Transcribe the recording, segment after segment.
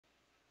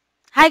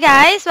Hi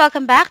guys,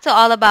 welcome back to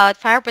All About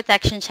Fire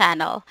Protection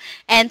channel.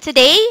 And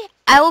today,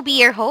 I will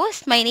be your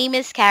host. My name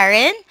is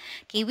Karen.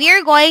 Okay, we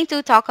are going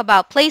to talk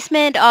about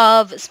placement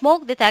of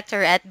smoke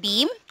detector at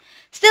beam,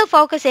 still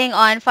focusing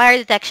on fire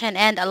detection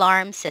and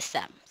alarm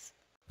systems.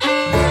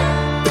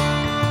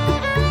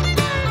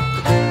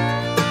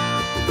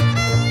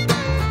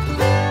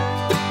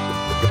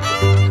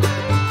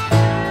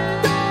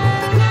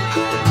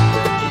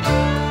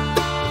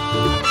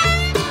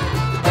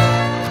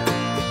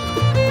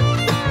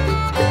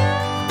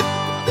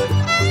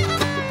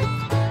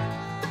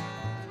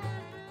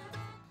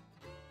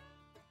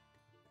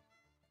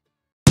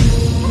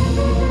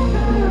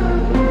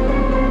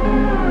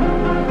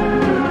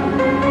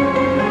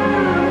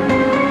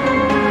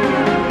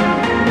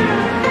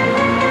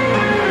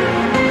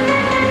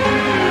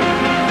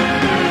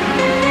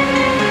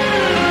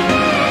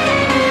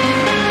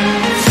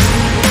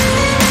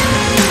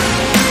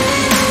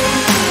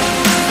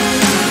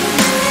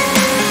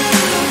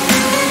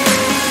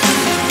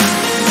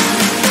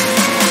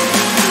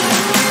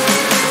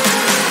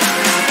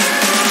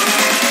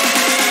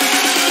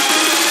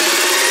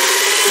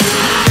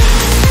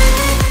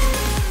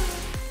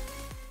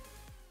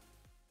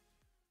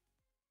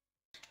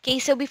 Okay,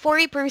 so before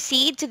we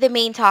proceed to the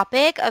main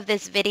topic of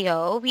this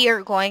video,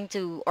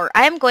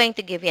 I'm going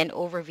to give you an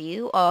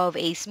overview of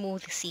a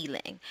smooth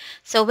ceiling.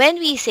 So when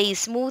we say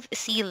smooth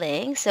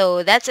ceiling,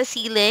 so that's a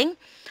ceiling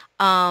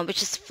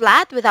which is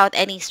flat without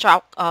any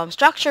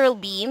structural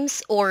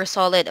beams or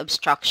solid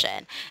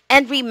obstruction.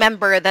 And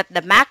remember that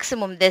the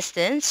maximum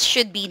distance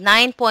should be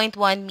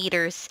 9.1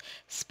 meters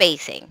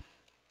spacing.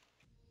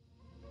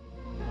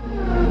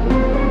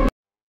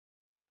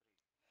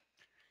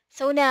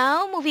 So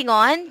now, moving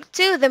on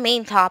to the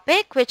main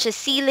topic, which is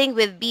ceiling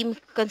with beam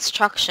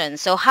construction.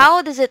 So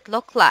how does it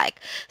look like?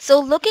 So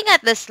looking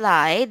at the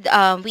slide,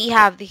 we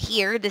have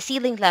here the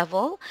ceiling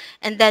level,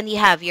 and then you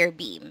have your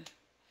beam.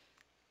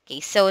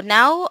 Okay, so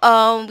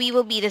now we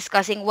will be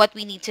discussing what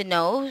we need to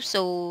know.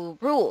 So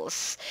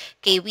rules.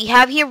 Okay, we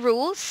have here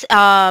rules.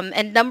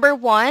 And number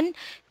one,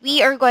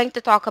 we are going to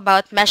talk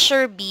about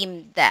measure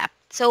beam depth.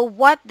 So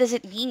what does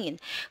it mean?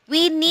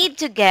 We need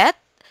to get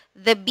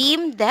the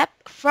beam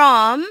depth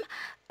from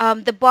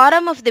the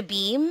bottom of the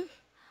beam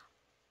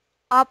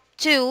up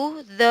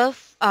to the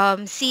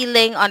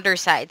ceiling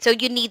underside. So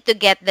you need to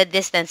get the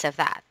distance of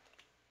that.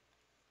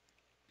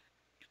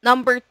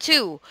 Number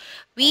two,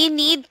 we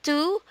need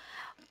to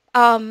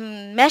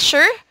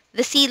measure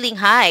the ceiling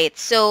height.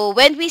 So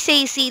when we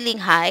say ceiling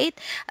height,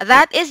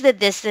 that is the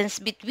distance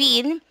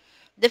between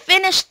the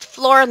finished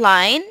floor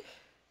line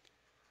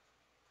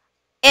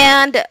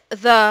and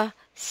the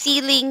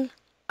ceiling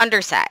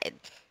underside.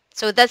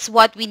 So that's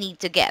what we need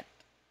to get.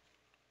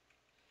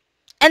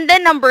 And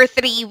then number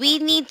three, we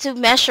need to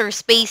measure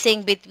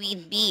spacing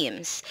between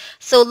beams.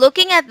 So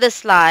looking at the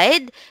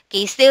slide,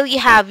 okay, still you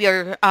have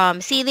your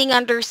ceiling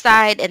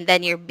underside and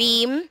then your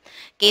beam.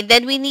 Okay,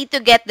 then we need to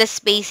get the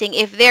spacing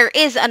if there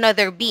is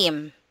another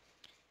beam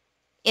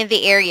in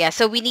the area.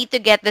 So we need to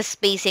get the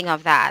spacing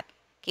of that.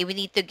 Okay, we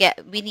need to get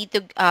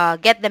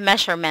the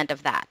measurement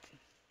of that.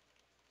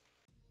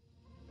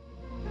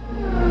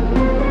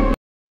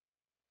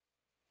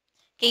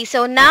 Okay,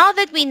 so now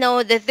that we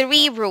know the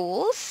three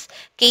rules,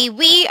 okay,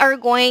 we are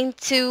going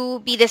to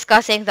be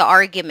discussing the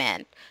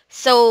argument.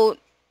 So,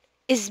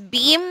 is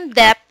beam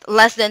depth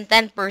less than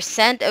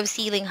 10% of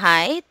ceiling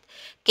height?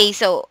 Okay,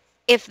 so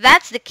if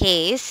that's the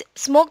case,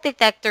 smoke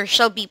detector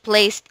shall be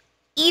placed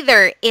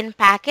either in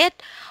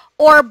packet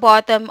or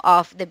bottom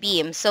of the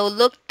beam. So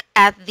look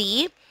at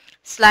the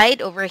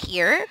slide over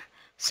here.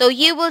 So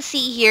you will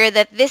see here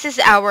that this is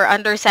our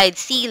underside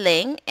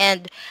ceiling,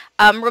 and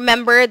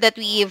remember that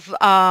we've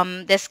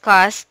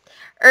discussed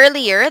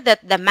earlier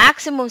that the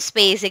maximum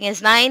spacing is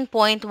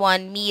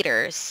 9.1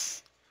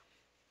 meters.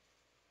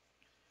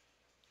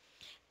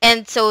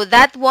 And so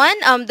that one,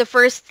 the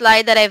first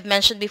slide that I've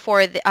mentioned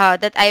before,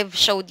 that I've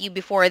showed you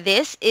before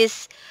this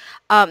is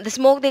the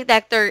smoke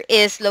detector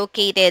is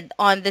located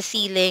on the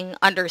ceiling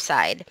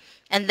underside.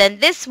 And then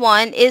this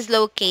one is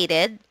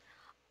located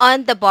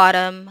on the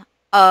bottom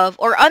of,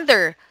 or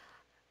under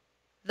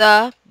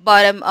the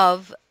bottom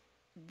of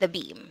the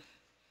beam,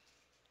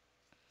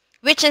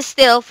 which is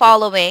still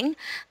following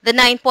the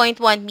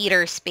 9.1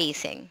 meter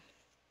spacing.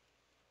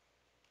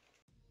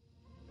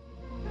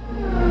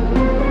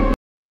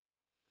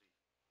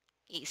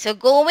 Okay, so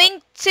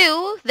going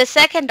to the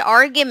second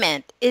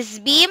argument, is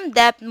beam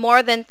depth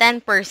more than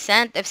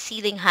 10% of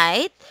ceiling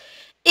height?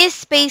 Is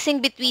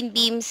spacing between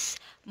beams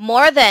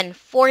more than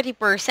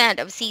 40%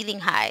 of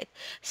ceiling height?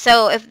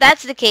 So if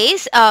that's the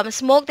case,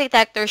 smoke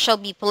detector shall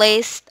be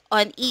placed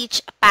on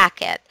each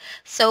packet.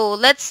 So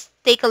let's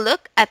take a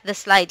look at the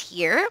slide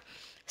here.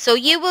 So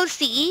you will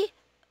see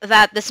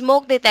that the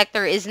smoke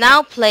detector is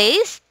now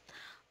placed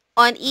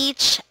on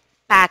each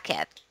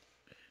packet.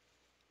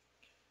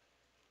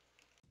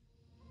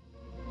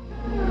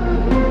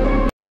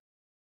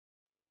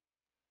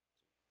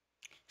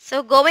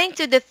 So going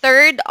to the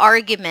third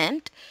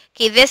argument,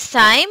 okay, this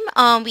time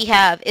we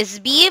have, is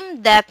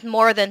beam depth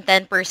more than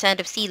 10%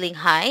 of ceiling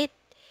height?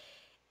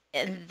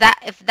 And that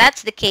if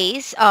that's the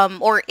case,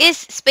 or is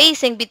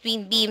spacing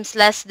between beams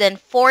less than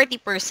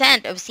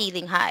 40% of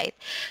ceiling height.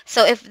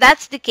 So if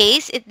that's the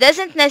case, it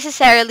doesn't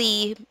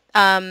necessarily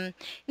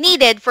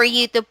needed for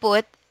you to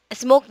put a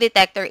smoke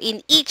detector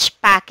in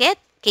each packet.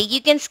 Okay,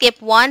 you can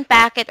skip one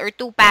packet or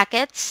two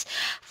packets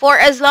for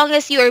as long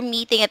as you are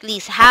meeting at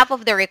least half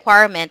of the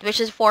requirement,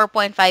 which is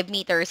 4.5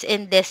 meters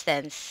in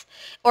distance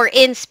or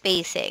in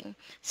spacing.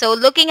 So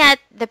looking at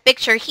the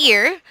picture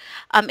here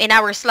in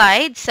our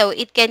slide, so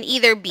it can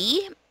either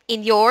be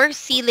in your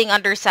ceiling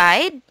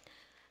underside,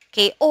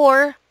 okay,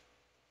 or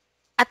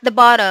at the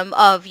bottom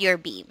of your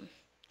beam.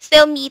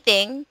 Still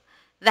meeting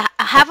the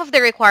half of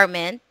the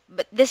requirement,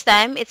 but this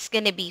time it's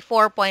going to be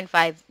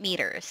 4.5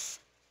 meters.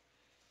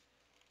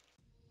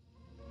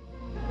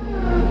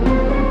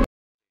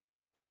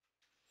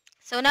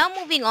 So now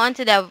moving on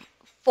to the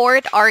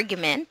fourth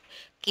argument.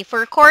 Okay,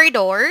 for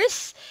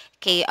corridors,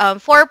 okay,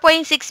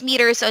 4.6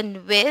 meters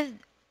on width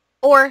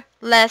or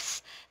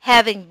less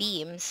having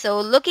beams.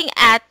 So looking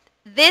at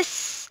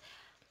this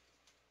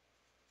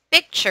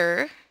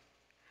picture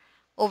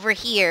over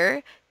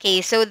here, okay,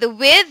 so the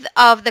width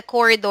of the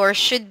corridor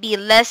should be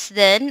less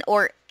than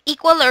or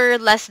equal or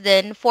less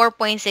than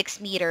 4.6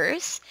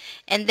 meters.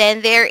 And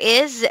then there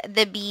is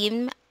the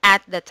beam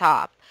at the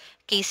top.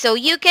 Okay, so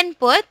you can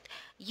put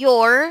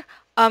your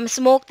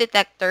smoke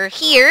detector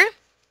here,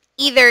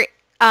 either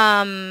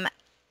on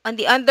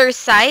the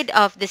underside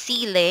of the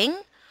ceiling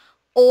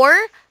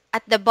or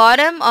at the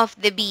bottom of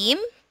the beam,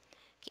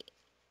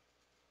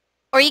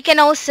 or you can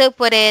also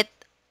put it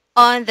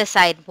on the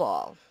side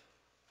wall.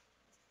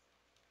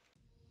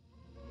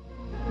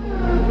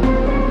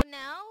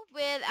 Now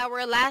with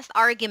our last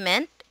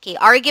argument, okay,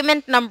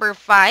 argument number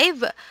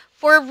 5,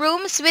 for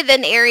rooms with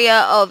an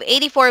area of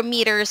 84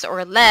 meters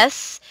or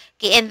less,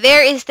 okay, and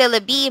there is still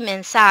a beam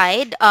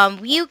inside,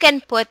 you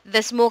can put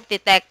the smoke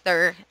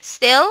detector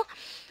still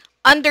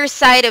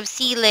underside of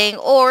ceiling,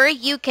 or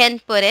you can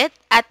put it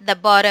at the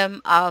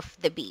bottom of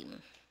the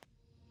beam.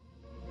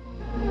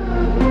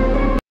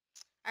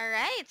 All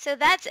right, so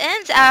that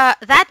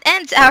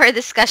ends our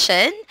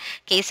discussion.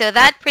 Okay, so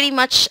that pretty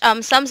much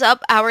sums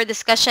up our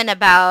discussion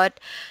about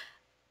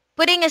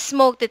putting a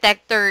smoke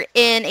detector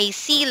in a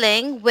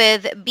ceiling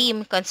with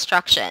beam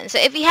construction. So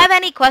if you have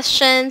any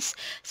questions,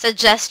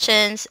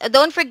 suggestions,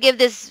 don't forget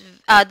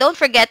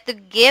to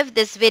give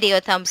this video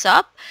a thumbs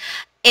up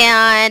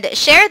and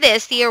share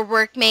this to your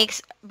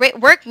workmates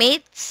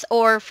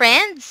or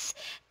friends.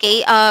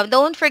 Okay,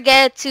 don't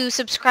forget to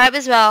subscribe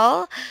as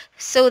well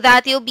so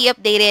that you'll be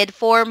updated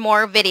for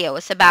more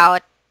videos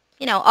about,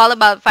 all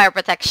about fire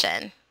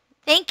protection.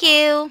 Thank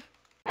you.